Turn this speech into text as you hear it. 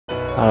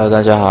Hello，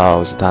 大家好，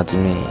我是塔之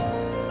米。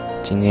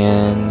今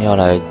天要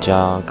来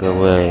教各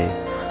位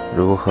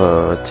如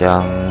何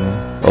将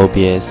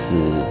OBS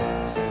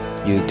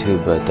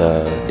YouTube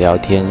的聊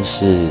天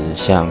室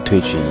像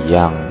Twitch 一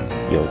样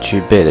有去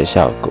背的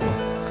效果。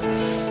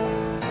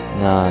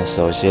那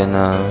首先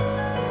呢，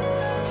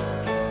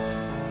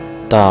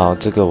到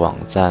这个网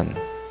站，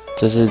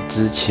这是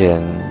之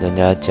前人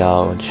家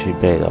教去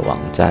背的网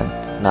站。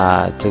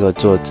那这个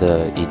作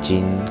者已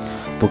经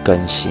不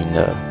更新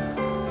了。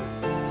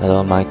他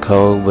说 "My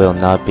code will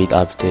not be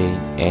updated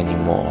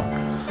anymore"，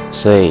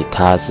 所以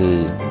他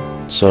是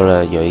说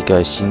了有一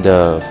个新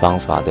的方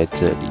法在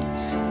这里。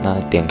那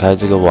点开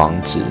这个网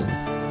址，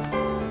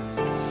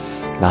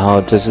然后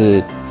这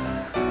是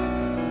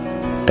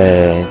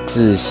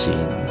字型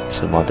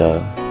什么的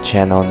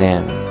channel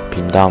name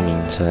频道名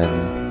称，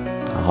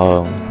然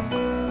后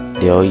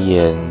留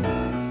言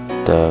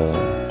的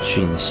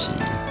讯息，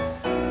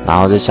然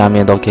后这下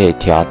面都可以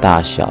调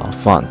大小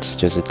 ，font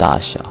就是大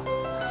小。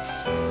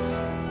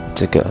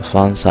这个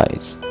font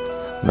size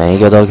每一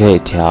个都可以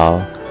调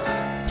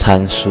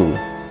参数，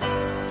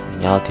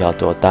你要调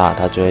多大，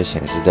它就会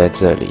显示在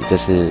这里。这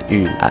是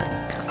预览，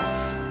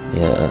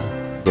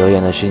留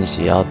言的讯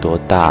息要多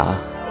大，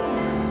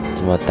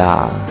这么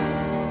大。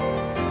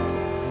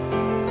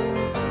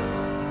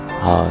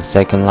好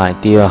 ，second line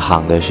第二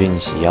行的讯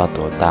息要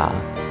多大？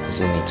就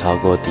是你超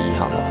过第一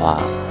行的话，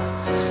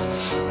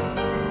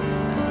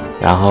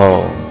然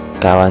后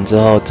改完之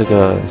后，这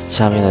个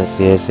下面的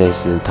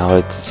CSS 它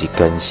会自己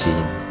更新，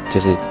就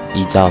是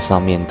依照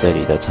上面这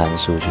里的参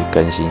数去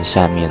更新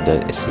下面的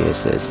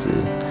CSS。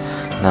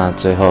那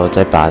最后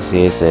再把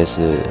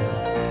CSS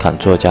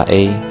Ctrl 加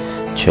A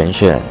全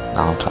选，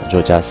然后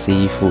Ctrl 加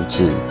C 复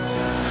制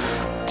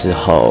之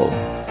后，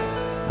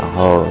然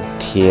后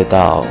贴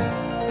到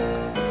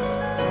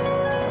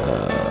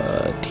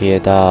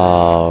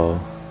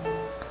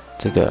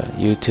这个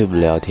YouTube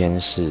聊天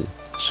室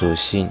属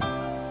性。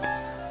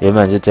原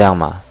本是这样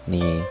嘛，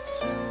你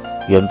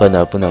原本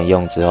的不能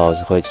用之后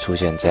会出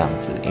现这样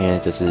子，因为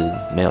这是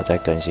没有在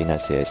更新的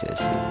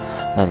CSS。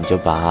那你就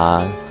把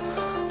它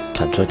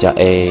Ctrl 加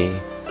A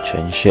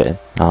全选，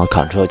然后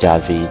Ctrl 加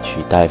V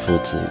取代复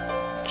制，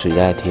取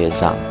代贴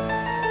上，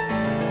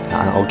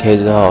然后 OK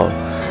之后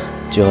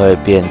就会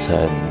变成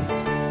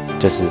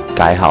就是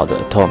改好的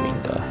透明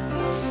的。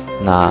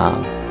那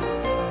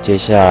接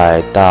下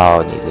来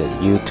到你的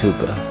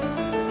YouTube。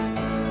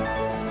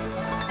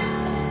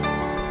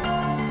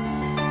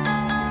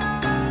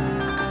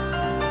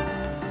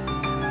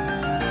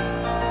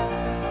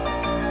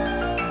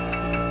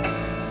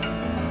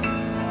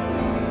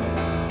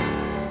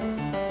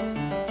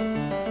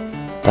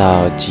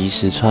到即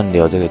时串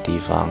流这个地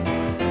方，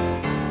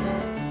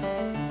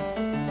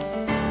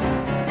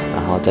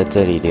然后在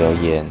这里留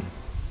言，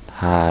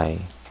嗨，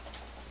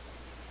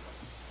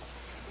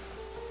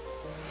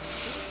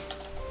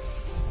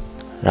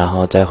然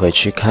后再回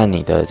去看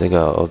你的这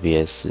个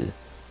OBS，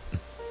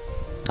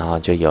 然后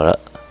就有了，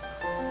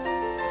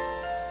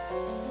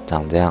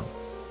长这样。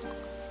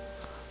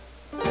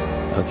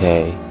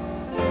OK，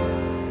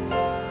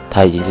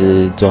 它已经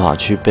是做好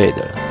去背的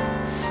了。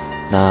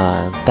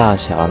那大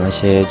小那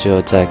些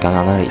就在刚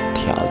刚那里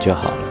调就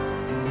好了。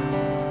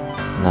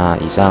那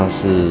以上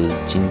是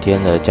今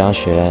天的教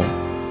学。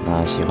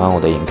那喜欢我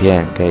的影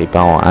片可以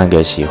帮我按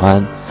个喜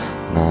欢。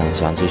那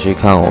想继续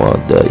看我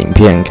的影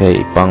片可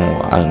以帮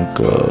我按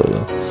个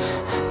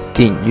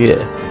订阅，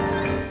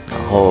然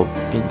后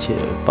并且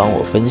帮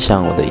我分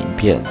享我的影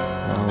片。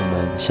然后我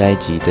们下一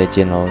集再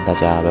见喽，大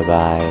家拜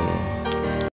拜。